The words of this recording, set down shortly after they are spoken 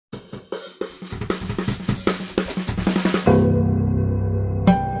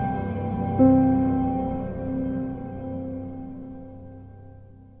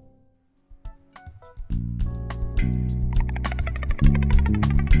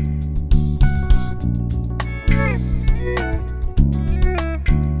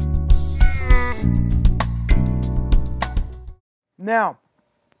Now,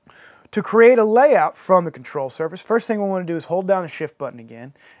 to create a layout from the control surface, first thing we want to do is hold down the shift button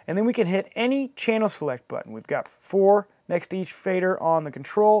again, and then we can hit any channel select button. We've got 4 next to each fader on the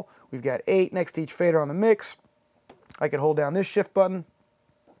control. We've got 8 next to each fader on the mix. I could hold down this shift button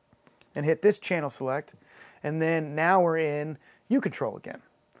and hit this channel select, and then now we're in U-Control again.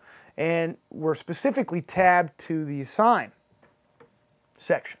 And we're specifically tabbed to the Assign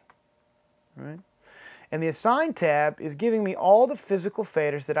section, right? And the Assign tab is giving me all the physical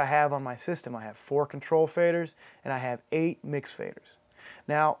faders that I have on my system. I have 4 control faders and I have 8 mix faders.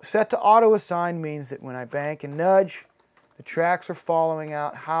 Now, set to auto assign means that when I bank and nudge, the tracks are following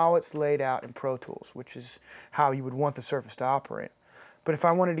out how it's laid out in Pro Tools, which is how you would want the surface to operate. But if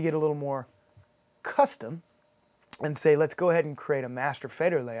I wanted to get a little more custom and say, let's go ahead and create a master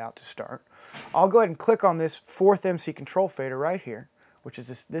fader layout to start, I'll go ahead and click on this 4th MC control fader right here, which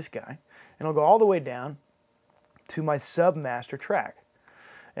is this guy, and I'll go all the way down to my sub-master track.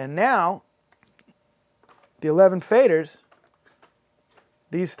 And now, the 11 faders,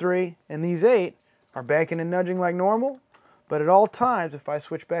 these 3 and these 8, are banking and nudging like normal, but at all times, if I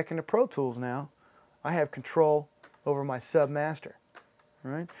switch back into Pro Tools now, I have control over my sub-master.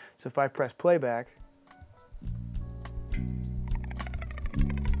 Right? So if I press playback,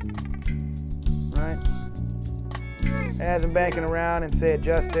 right, as I'm banking around and say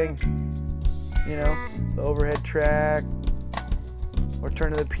adjusting, you know, the overhead track, or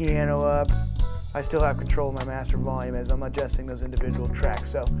turning the piano up, I still have control of my master volume as I'm adjusting those individual tracks.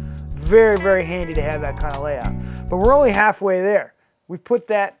 So very, very handy to have that kind of layout. But we're only halfway there. We've put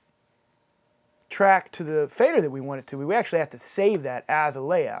that track to the fader that we want it to. We actually have to save that as a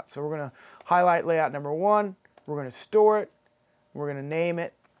layout. So we're going to highlight layout number 1, we're going to store it, we're going to name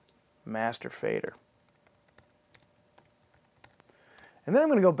it Master Fader. And then I'm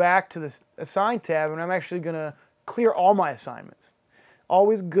going to go back to the Assign tab, and I'm actually going to clear all my assignments.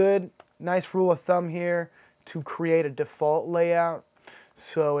 Always good, nice rule of thumb here to create a default layout.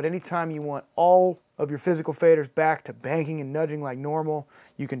 So at any time you want all of your physical faders back to banking and nudging like normal,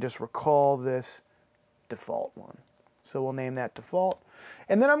 you can just recall this default one. So we'll name that default.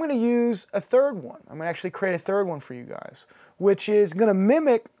 And then I'm going to use a third one. I'm going to actually create a third one for you guys, which is going to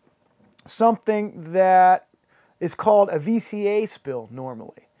mimic something that is called a VCA spill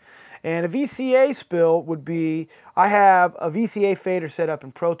normally. And a VCA spill would be, I have a VCA fader set up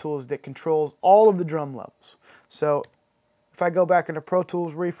in Pro Tools that controls all of the drum levels. So if I go back into Pro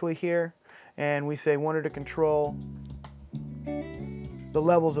Tools briefly here, and we say wanted to control the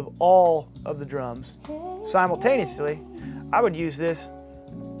levels of all of the drums simultaneously, I would use this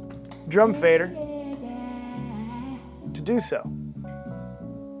drum fader to do so.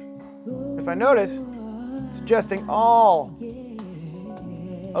 If I notice, it's adjusting all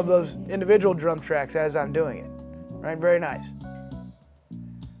of those individual drum tracks as I'm doing it. Right? Very nice.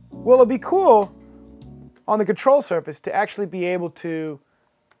 Well, it'd be cool on the control surface to actually be able to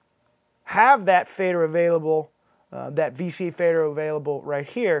have that fader available, that VC fader available right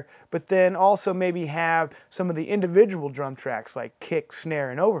here, but then also maybe have some of the individual drum tracks like kick, snare,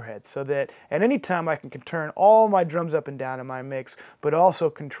 and overhead, so that at any time I can turn all my drums up and down in my mix, but also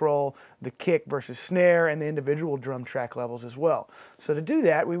control the kick versus snare and the individual drum track levels as well. So to do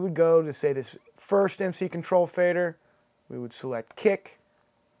that, we would go to, say, this first MC control fader, we would select kick.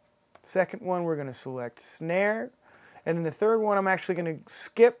 Second one, we're going to select snare. And then the third one, I'm actually going to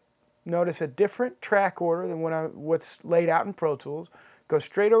skip, notice, a different track order than what's laid out in Pro Tools. Go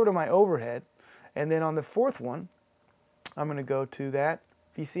straight over to my overhead. And then on the fourth one, I'm going to go to that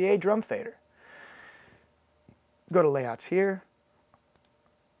VCA drum fader. Go to Layouts here.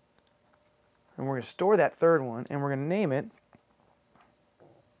 And we're going to store that third one, and we're going to name it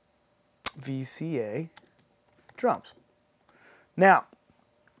VCA Drums. Now,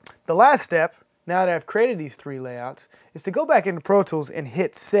 the last step, now that I've created these 3 layouts, is to go back into Pro Tools and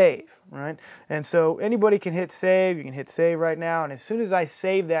hit save, right? And so anybody can hit save, you can hit save right now, and as soon as I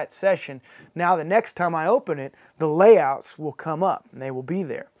save that session, now the next time I open it, the layouts will come up, and they will be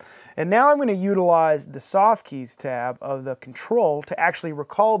there. And now I'm going to utilize the soft keys tab of the control to actually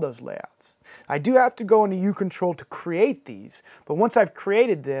recall those layouts. I do have to go into U-Control to create these, but once I've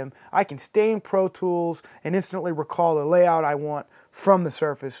created them, I can stay in Pro Tools and instantly recall the layout I want from the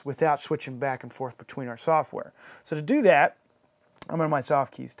surface without switching back and forth between our software. So to do that, I'm in my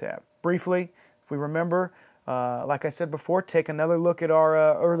soft keys tab. Briefly, if we remember, like I said before, take another look at our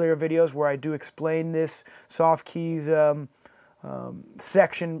earlier videos where I do explain this soft keys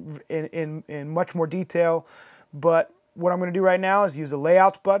section in much more detail. But what I'm going to do right now is use the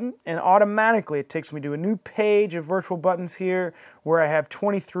Layouts button, and automatically it takes me to a new page of virtual buttons here where I have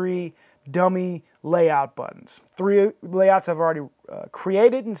 23 dummy layout buttons. 3 layouts I've already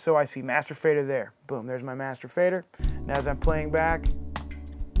created, and so I see master fader there. Boom, there's my master fader. And as I'm playing back,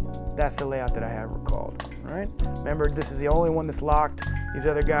 that's the layout that I have recalled. All right? Remember, this is the only one that's locked. These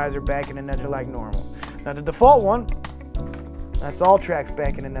other guys are backing and nudging like normal. Now the default one, that's all tracks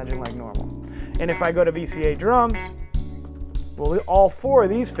backing and nudging like normal. And if I go to VCA drums, well, all 4 of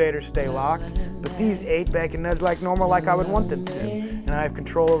these faders stay locked, but these 8 back and nudge like normal, like I would want them to. And I have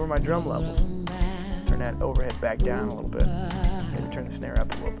control over my drum levels. Turn that overhead back down a little bit. Maybe turn the snare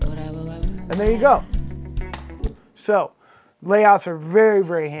up a little bit. And there you go. So, layouts are very,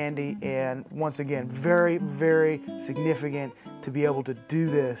 very handy, and once again, very, very significant to be able to do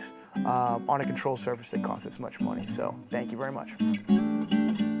this on a control surface that costs this much money. So, thank you very much.